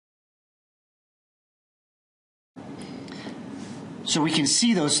So we can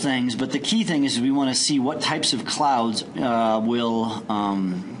see those things, but the key thing is we want to see what types of clouds will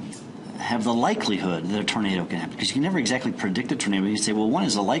have the likelihood that a tornado can happen. Because you can never exactly predict a tornado. You say, well, one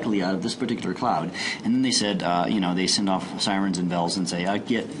is likely out of this particular cloud. And then they said, they send off sirens and bells and say,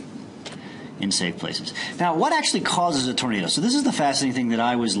 get in safe places. Now, what actually causes a tornado? So this is the fascinating thing that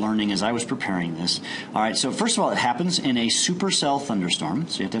I was learning as I was preparing this. All right, so first of all, it happens in a supercell thunderstorm.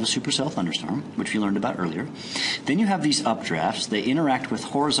 So you have to have a supercell thunderstorm, which we learned about earlier. Then you have these updrafts. They interact with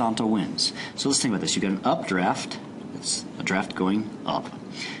horizontal winds. So let's think about this. You've got an updraft. It's a draft going up.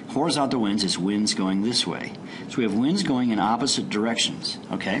 Horizontal winds is winds going this way. So we have winds going in opposite directions,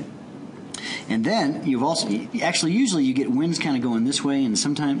 okay? And then you've also usually you get winds kind of going this way, and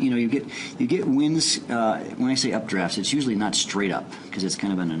sometimes you get winds. When I say updrafts, it's usually not straight up because it's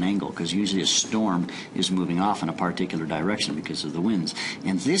kind of at an angle. Because usually a storm is moving off in a particular direction because of the winds,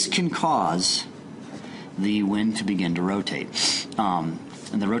 and this can cause the wind to begin to rotate.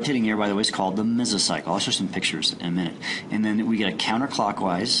 And the rotating air, by the way, is called the mesocycle. I'll show some pictures in a minute. And then we get a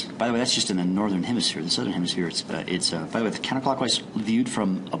counterclockwise. By the way, that's just in the northern hemisphere. The southern hemisphere, it's by the way, the counterclockwise viewed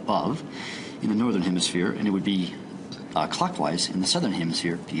from above in the northern hemisphere, and it would be clockwise in the southern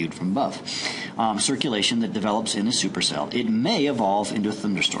hemisphere viewed from above. Circulation that develops in a supercell. It may evolve into a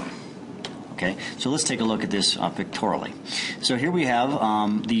thunderstorm. Okay, so let's take a look at this pictorially. So here we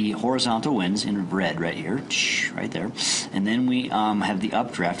have the horizontal winds in red right here, right there. And then we have the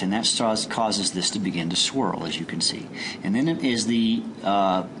updraft, and that causes this to begin to swirl, as you can see. And then it is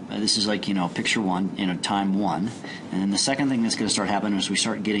this is like, picture one, time one. And then the second thing that's going to start happening is we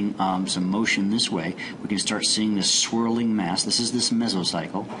start getting some motion this way. We can start seeing this swirling mass. This is this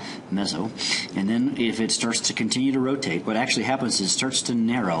mesocycle, And then if it starts to continue to rotate, what actually happens is it starts to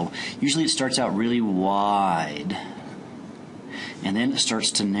narrow. Usually it starts out really wide, and then it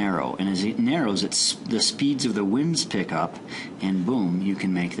starts to narrow. And as it narrows, the speeds of the winds pick up, and boom, you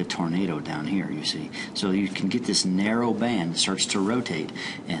can make the tornado down here, you see. So you can get this narrow band that starts to rotate,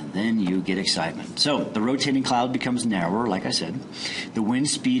 and then you get excitement. So the rotating cloud becomes narrower, like I said. The wind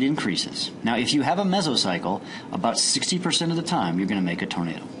speed increases. Now, if you have a mesocycle, about 60% of the time, you're going to make a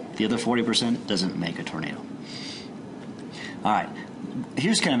tornado. The other 40% doesn't make a tornado. All right.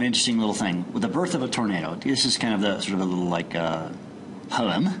 Here's kind of an interesting little thing. With the birth of a tornado, this is kind of the sort of a little like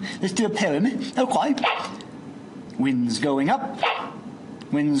poem. Let's do a poem. Okay. Winds going up,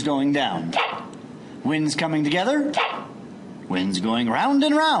 winds going down, winds coming together, winds going round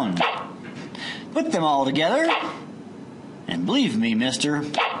and round. Put them all together, and believe me, mister,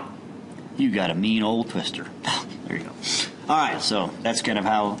 you got a mean old twister. There you go. All right, so that's kind of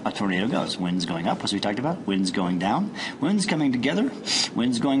how a tornado goes. Winds going up, as we talked about. Winds going down. Winds coming together.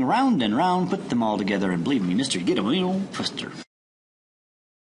 Winds going round and round. Put them all together, and believe me, mister, you get a mean old twister.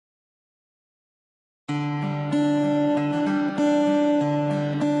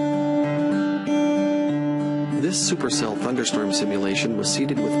 This supercell thunderstorm simulation was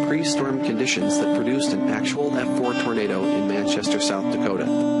seeded with pre-storm conditions that produced an actual F4 tornado in Manchester, South Dakota.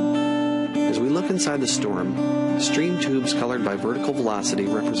 As we look inside the storm, stream tubes colored by vertical velocity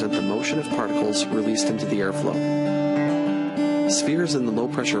represent the motion of particles released into the airflow. Spheres in the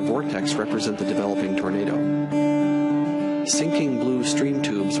low-pressure vortex represent the developing tornado. Sinking blue stream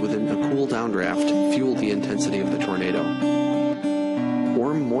tubes within a cool downdraft fuel the intensity of the tornado.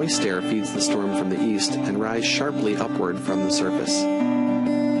 Warm, moist air feeds the storm from the east and rise sharply upward from the surface.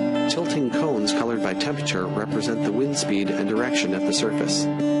 Tilting cones colored by temperature represent the wind speed and direction at the surface,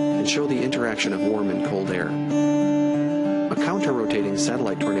 and show the interaction of warm and cold air. A counter-rotating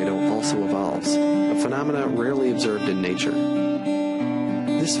satellite tornado also evolves, a phenomena rarely observed in nature.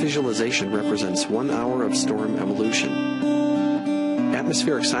 This visualization represents 1 hour of storm evolution.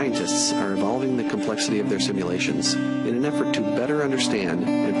 Atmospheric scientists are evolving the complexity of their simulations in an effort to better understand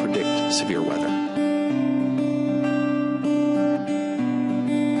and predict severe weather.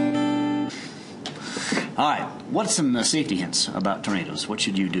 All right, what's some safety hints about tornadoes? What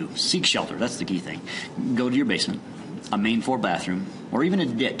should you do? Seek shelter. That's the key thing. Go to your basement, a main floor bathroom, or even a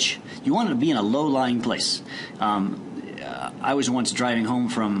ditch. You want to be in a low-lying place. I was once driving home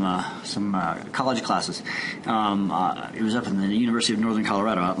from some college classes. It was up in the University of Northern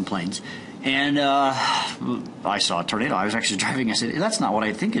Colorado, out in the plains. And I saw a tornado. I was actually driving. I said, that's not what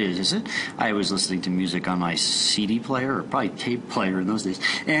I think it is it? I was listening to music on my CD player, or probably tape player in those days.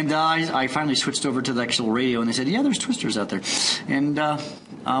 And I finally switched over to the actual radio, and they said, yeah, there's twisters out there. And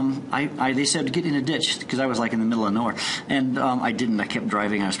They said get in a ditch because I was like in the middle of nowhere, and I didn't. I kept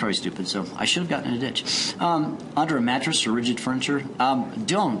driving. I was probably stupid, so I should have gotten in a ditch. Under a mattress or rigid furniture,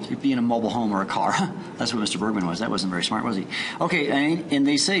 don't be in a mobile home or a car. That's what Mr. Bergmann was. That wasn't very smart, was he? Okay, and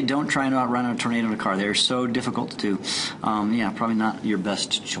they say don't try and outrun a tornado in a car. They're so difficult to do. Probably not your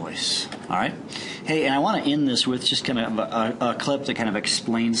best choice. All right. Hey, and I want to end this with just kind of a clip that kind of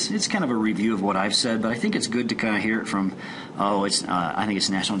explains. It's kind of a review of what I've said, but I think it's good to kind of hear it from. I think it's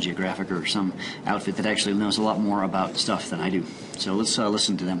National Geographic or some outfit that actually knows a lot more about stuff than I do. So let's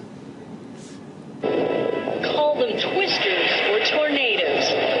listen to them. Call them twisters or tornadoes.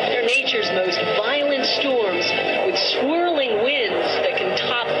 They're nature's most violent storms with swirling winds that can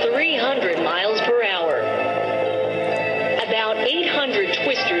top 300 miles per hour. About 800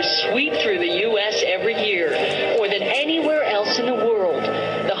 twisters sweep through the U.S. every year, more than anywhere else in the world.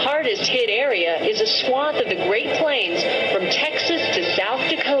 The hardest hit area is a swath of the Great Plains from Texas to South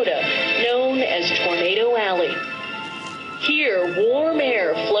Dakota, known as Tornado Alley. Here, warm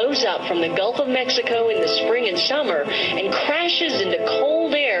air flows up from the Gulf of Mexico in the spring and summer and crashes into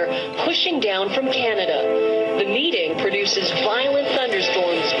cold air, pushing down from Canada. The meeting produces violent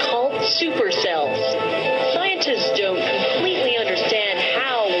thunderstorms called supercells. Scientists don't completely understand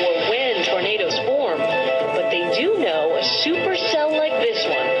how or when tornadoes form, but they do know a supercell like this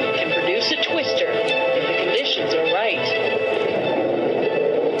one can produce a twister if the conditions are right.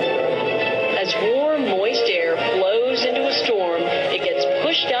 As warm, moist air flows into a storm, it gets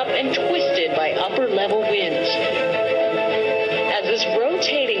pushed up and twisted by upper-level winds. As this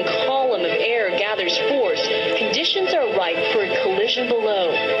rotating column of air gathers force, conditions are ripe for a collision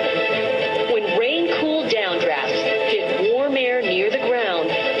below. When rain-cooled downdrafts hit warm air near the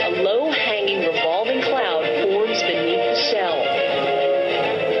ground, a low-hanging revolving cloud forms beneath the cell.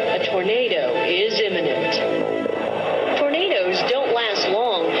 A tornado is imminent. Tornadoes don't last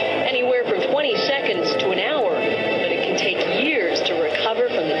long, anywhere from 20 seconds to an hour, but it can take years to recover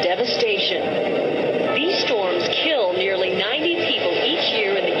from the devastation. These storms kill nearly 90 people each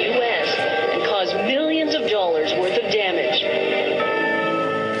year in the U.S. and cause millions of dollars worth of damage.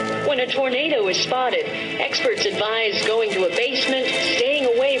 When a tornado is spotted, experts advise going to a basement, staying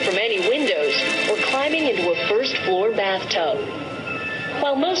away from any windows, or climbing into a first-floor bathtub.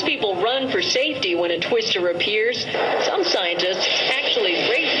 While most people run for safety when a twister appears, some scientists actually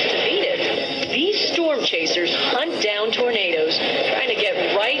race to beat it. These storm chasers hunt down tornadoes, trying to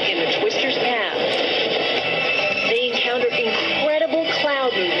get right in the twister's path. They encounter incredible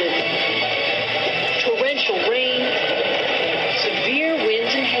cloud movement, torrential rain, severe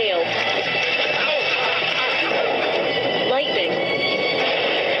winds and hail, lightning,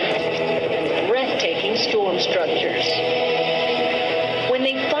 breathtaking storm structures. When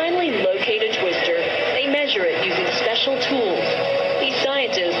they finally locate a twister, they measure it using special tools. These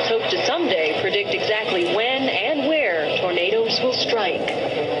scientists hope to someday predict exactly when and where tornadoes will strike.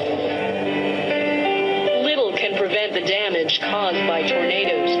 Little can prevent the damage caused by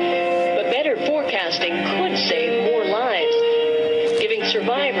tornadoes, but better forecasting could save more lives, giving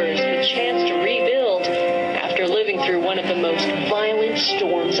survivors the chance to rebuild after living through one of the most violent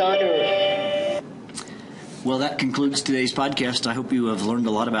storms on Earth. Well, that concludes today's podcast. I hope you have learned a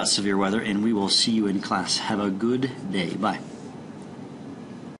lot about severe weather, and we will see you in class. Have a good day. Bye.